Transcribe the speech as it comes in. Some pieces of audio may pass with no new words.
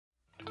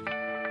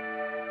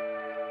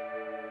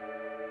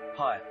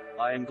Hi,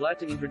 I am glad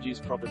to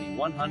introduce property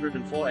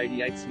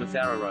 10488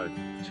 Mathoura Road,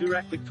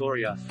 Toorak,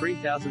 Victoria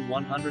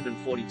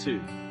 3142.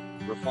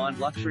 Refined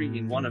luxury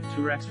in one of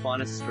Toorak's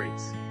finest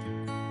streets.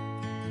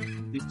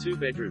 This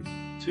 2-bedroom,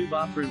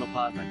 2-bathroom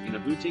apartment in a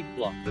boutique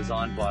block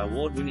designed by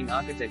award-winning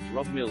architect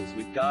Rob Mills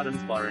with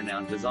gardens by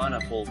renowned designer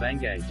Paul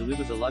Bangay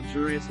delivers a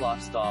luxurious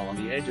lifestyle on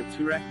the edge of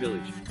Toorak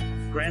village.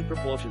 Grand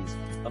proportions,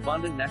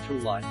 abundant natural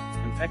light,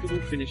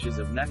 impeccable finishes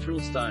of natural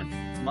stone,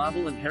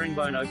 marble and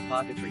herringbone oak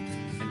parquetry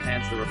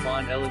enhance the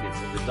refined elegance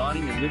of the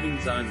dining and living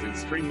zones, and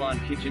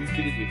streamlined kitchen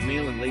fitted with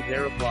meal and leaf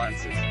air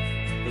appliances.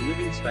 The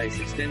living space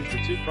extends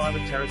to 2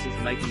 private terraces,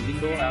 making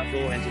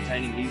indoor-outdoor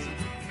entertaining easy,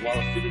 while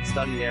a fitted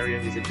study area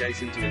is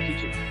adjacent to the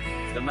kitchen.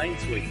 The main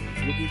suite,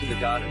 looking to the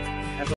garden, has